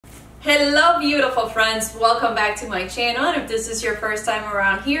Hello beautiful friends, welcome back to my channel, and if this is your first time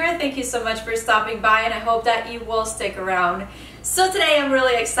around here, thank you so much for stopping by and I hope that you will stick around. So today I'm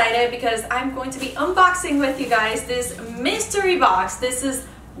really excited because I'm going to be unboxing with you guys this mystery box. This is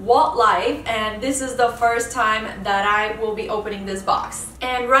WALT Live and this is the first time that I will be opening this box.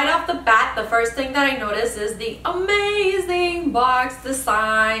 And right off the bat, the first thing that I noticed is the amazing box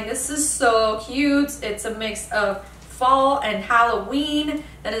design. This is so cute. It's a mix of fall and Halloween.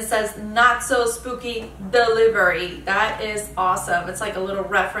 Then it says not so spooky delivery. That is awesome. It's like a little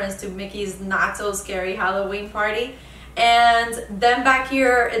reference to Mickey's not so scary Halloween party. And then back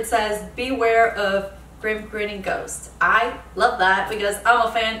here it says beware of grim grinning ghost. I love that because I'm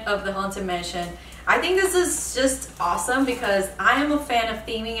a fan of the Haunted Mansion. I think this is just awesome because I am a fan of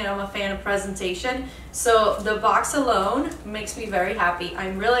theming and I'm a fan of presentation. So the box alone makes me very happy.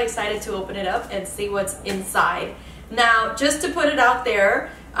 I'm really excited to open it up and see what's inside. Now, just to put it out there,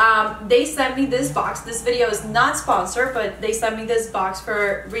 they sent me this box. This video is not sponsored, but they sent me this box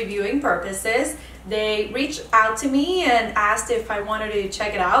for reviewing purposes. They reached out to me and asked if I wanted to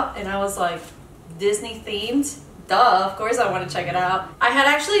check it out, and I was like, Disney themed? Duh, of course I want to check it out. I had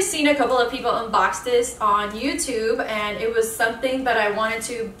actually seen a couple of people unbox this on YouTube, and it was something that I wanted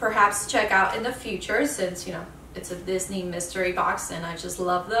to perhaps check out in the future since, you know, it's a Disney mystery box and I just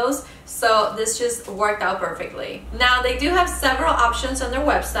love those. So this just worked out perfectly. Now they do have several options on their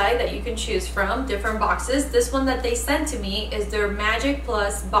website that you can choose from, different boxes. This one that they sent to me is their Magic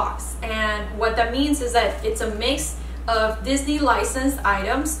Plus box. And what that means is that it's a mix of Disney licensed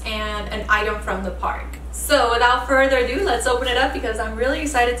items and an item from the park. So without further ado, let's open it up because I'm really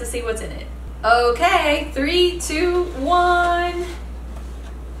excited to see what's in it. Okay, 3, 2, 1.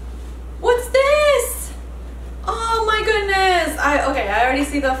 What's this? Oh my goodness! I already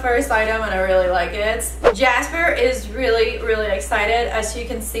see the first item and I really like it. Jasper is really excited, as you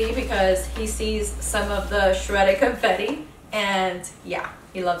can see, because he sees some of the shredded confetti and yeah,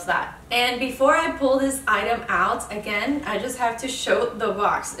 he loves that. And before I pull this item out, again, I just have to show the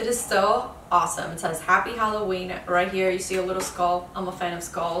box. It is so awesome. It says Happy Halloween right here. You see a little skull. I'm a fan of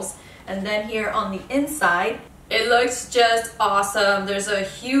skulls. And then here on the inside, it looks just awesome. There's a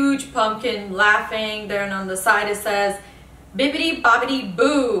huge pumpkin laughing there, and on the side it says Bibbidi Bobbidi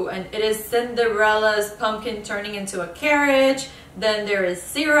Boo, and it is Cinderella's pumpkin turning into a carriage. Then there is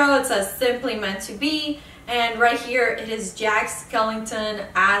Zero, it says Simply Meant to Be, and right here it is Jack Skellington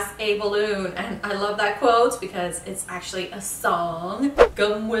as a balloon, and I love that quote because it's actually a song.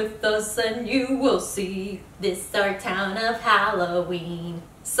 Come with us and you will see, this our town of Halloween.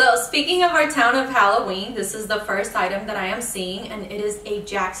 So speaking of our town of Halloween, this is the first item that I am seeing, and it is a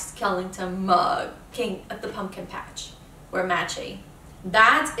Jack Skellington mug, King of the Pumpkin Patch. We're matchy.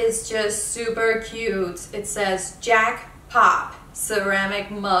 That is just super cute. It says Jack Pop ceramic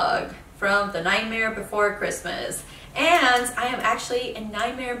mug from The Nightmare Before Christmas. And I am actually a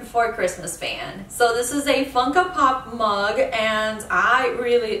Nightmare Before Christmas fan. So this is a Funko Pop mug and I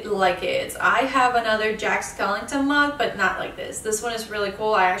really like it. I have another Jack Skellington mug, but not like this. This one is really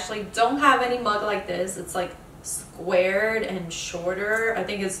cool. I actually don't have any mug like this. It's like squared and shorter. I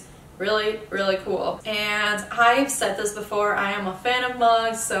think it's really cool. And I've said this before, I am a fan of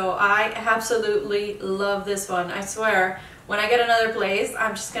mugs, so I absolutely love this one. I swear, when I get another place,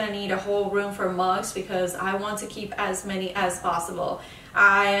 I'm just gonna need a whole room for mugs because I want to keep as many as possible.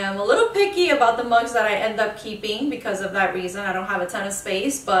 I am a little picky about the mugs that I end up keeping because of that reason. I don't have a ton of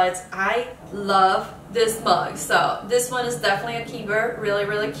space, but I love this mug. So this one is definitely a keeper.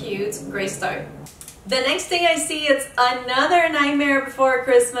 Really cute. Great start. The next thing I see is another Nightmare Before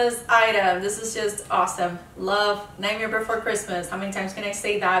Christmas item. This is just awesome. Love Nightmare Before Christmas. How many times can I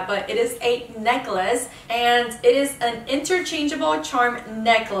say that? But it is a necklace and it is an interchangeable charm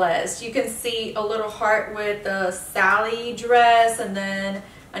necklace. You can see a little heart with the Sally dress and then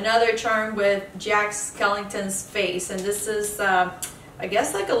another charm with Jack Skellington's face. And this is, I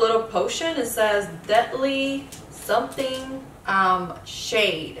guess, like a little potion. It says Deadly something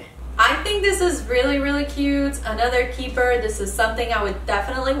shade. I think this is really cute. Another keeper. This is something I would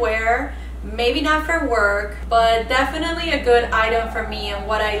definitely wear. Maybe not for work, but definitely a good item for me. And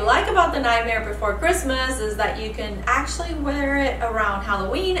what I like about the Nightmare Before Christmas is that you can actually wear it around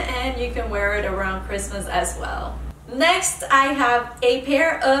Halloween and you can wear it around Christmas as well. Next, I have a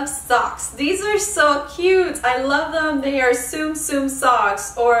pair of socks. These are so cute. I love them. They are Tsum Tsum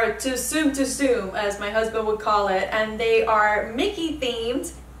socks, or to Tsum, as my husband would call it. And they are Mickey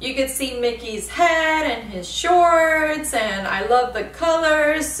themed. You can see Mickey's head and his shorts, and I love the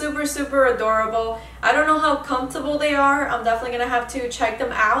colors. Super adorable. I don't know how comfortable they are. I'm definitely gonna have to check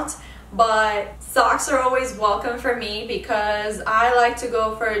them out. but socks are always welcome for me because I like to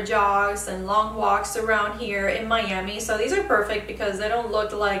go for jogs and long walks around here in Miami. So these are perfect because they don't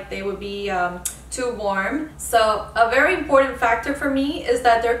look like they would be too warm. So a very important factor for me is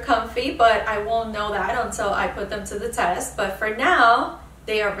that they're comfy, but I won't know that until I put them to the test. But for now,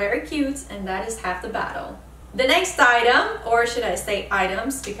 they are very cute, and that is half the battle. The next item, or should I say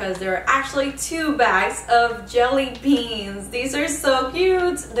items, because there are actually 2 bags of jelly beans. These are so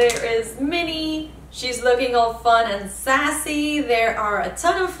cute. There is Minnie. She's looking all fun and sassy. There are a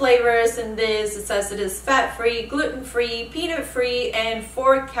ton of flavors in this. It says it is fat-free, gluten-free, peanut-free, and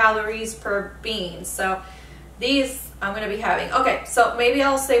 4 calories per bean. So these I'm gonna be having. Okay, so maybe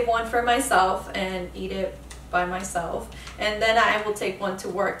I'll save one for myself and eat it by myself, and then I will take one to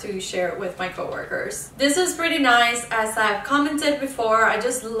work to share it with my coworkers. This is pretty nice. As I've commented before, I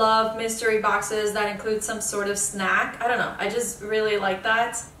just love mystery boxes that include some sort of snack. I don't know, I just really like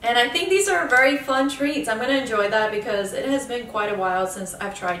that, and I think these are very fun treats. I'm gonna enjoy that because it has been quite a while since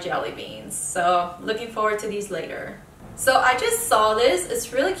I've tried jelly beans, so looking forward to these later. So I just saw this.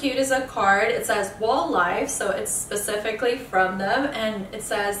 It's really cute. It's a card. It says WALT Life, so it's specifically from them, and it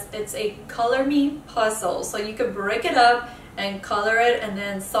says it's a color me puzzle. So you can break it up and color it and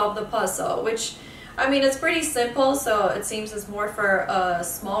then solve the puzzle, which, I mean, it's pretty simple, so it seems it's more for a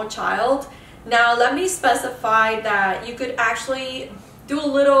small child. Now let me specify that you could actually do a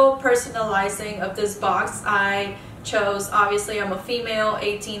little personalizing of this box. I chose, obviously I'm a female,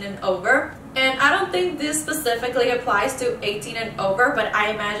 18 and over. And I don't think this specifically applies to 18 and over, but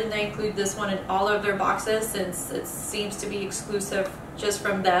I imagine they include this one in all of their boxes since it seems to be exclusive just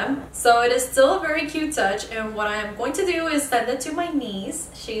from them. So it is still a very cute touch, and what I'm going to do is send it to my niece.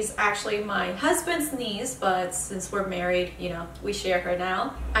 She's actually my husband's niece, but since we're married, you know, we share her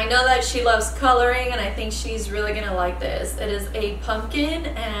now. I know that she loves coloring, and I think she's really gonna like this. It is a pumpkin,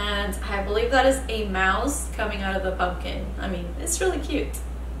 and I believe that is a mouse coming out of the pumpkin. I mean, it's really cute.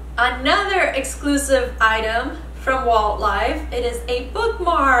 Another exclusive item from WALT Life, it is a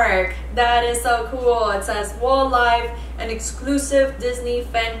bookmark. That is so cool. It says WALT Life, an exclusive Disney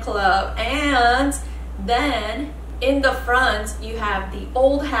fan club, and then in the front you have the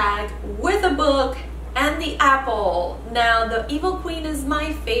old hag with a book and the apple. Now the Evil Queen is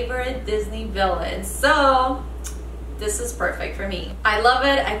my favorite Disney villain, so this is perfect for me. I love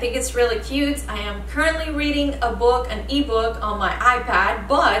it. I think it's really cute. I am currently reading a book, an ebook on my iPad,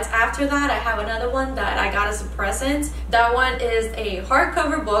 but after that I have another one that I got as a present. That one is a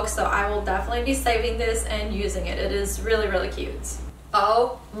hardcover book, so I will definitely be saving this and using it. It is really, really cute.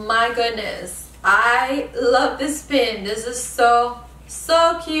 Oh my goodness. I love this pin. This is so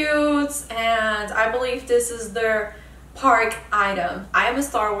cute, and I believe this is their park item. I am a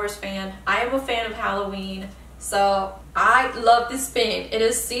Star Wars fan. I am a fan of Halloween. So I love this pin. It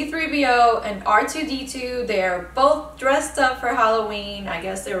is C-3PO and R2-D2. They're both dressed up for Halloween. I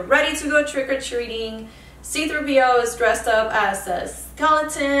guess they're ready to go trick-or-treating. C-3PO is dressed up as a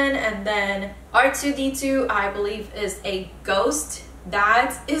skeleton, and then R2-D2, I believe, is a ghost.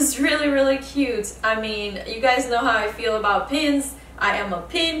 That is really, really cute. I mean, you guys know how I feel about pins. I am a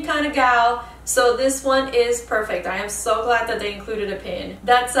pin kind of gal. So this one is perfect. I am so glad that they included a pin.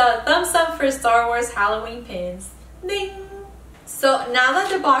 That's a thumbs up for Star Wars Halloween pins. Ding! So now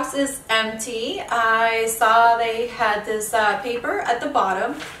that the box is empty, I saw they had this paper at the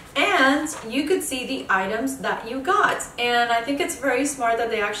bottom, and you could see the items that you got. And I think it's very smart that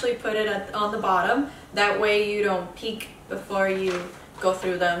they actually put it on the bottom. That way you don't peek before you go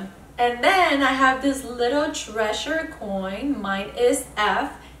through them. And then I have this little treasure coin. Mine is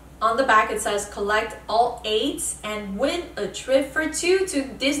F. On the back it says collect all 8 and win a trip for 2 to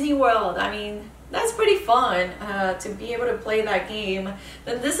Disney World. I mean, that's pretty fun to be able to play that game.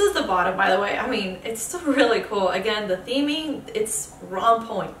 Then this is the bottom, by the way. I mean, it's still really cool. Again, the theming, it's on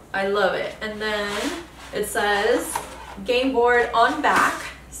point. I love it. And then it says game board on back.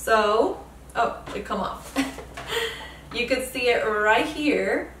 So, oh, it come off. You can see it right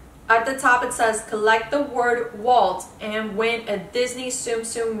here. At the top it says collect the word WALT and win a Disney Tsum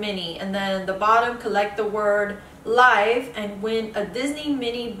Tsum Mini, and then the bottom collect the word Live and win a Disney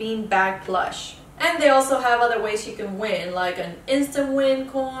Mini Beanbag plush. And they also have other ways you can win, like an instant win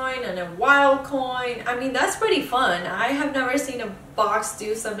coin and a wild coin. I mean, that's pretty fun. I have never seen a box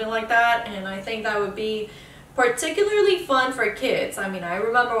do something like that, and I think that would be particularly fun for kids. I mean, I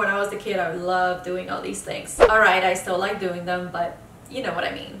remember when I was a kid, I loved doing all these things. Alright, I still like doing them, but you know what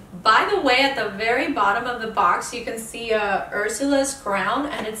I mean. By the way, at the very bottom of the box, you can see Ursula's crown,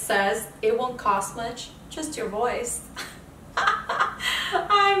 and it says, it won't cost much, just your voice.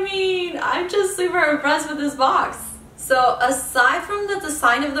 I mean, I'm just super impressed with this box. So aside from the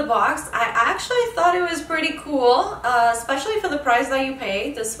design of the box, I actually thought it was pretty cool, especially for the price that you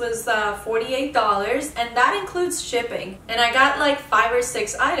pay. This was $48, and that includes shipping. And I got like 5 or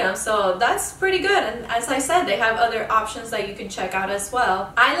 6 items, so that's pretty good. And as I said, they have other options that you can check out as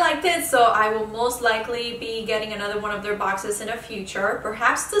well. I liked it, so I will most likely be getting another one of their boxes in the future.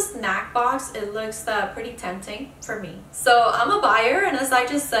 Perhaps the snack box, it looks pretty tempting for me. So I'm a buyer, and as I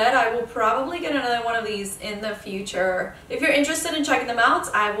just said, I will probably get another one of these in the future. If you're interested in checking them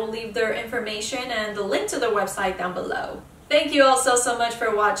out, I will leave their information and the link to their website down below. Thank you all so much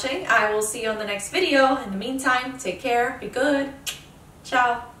for watching. I will see you on the next video. In the meantime, take care, be good.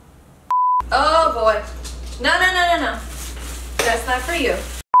 Ciao. Oh boy. No. That's not for you.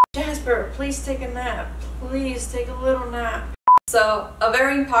 Jasper, please take a nap. Please take a little nap. So, a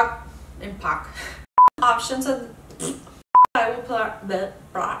very options and I will put that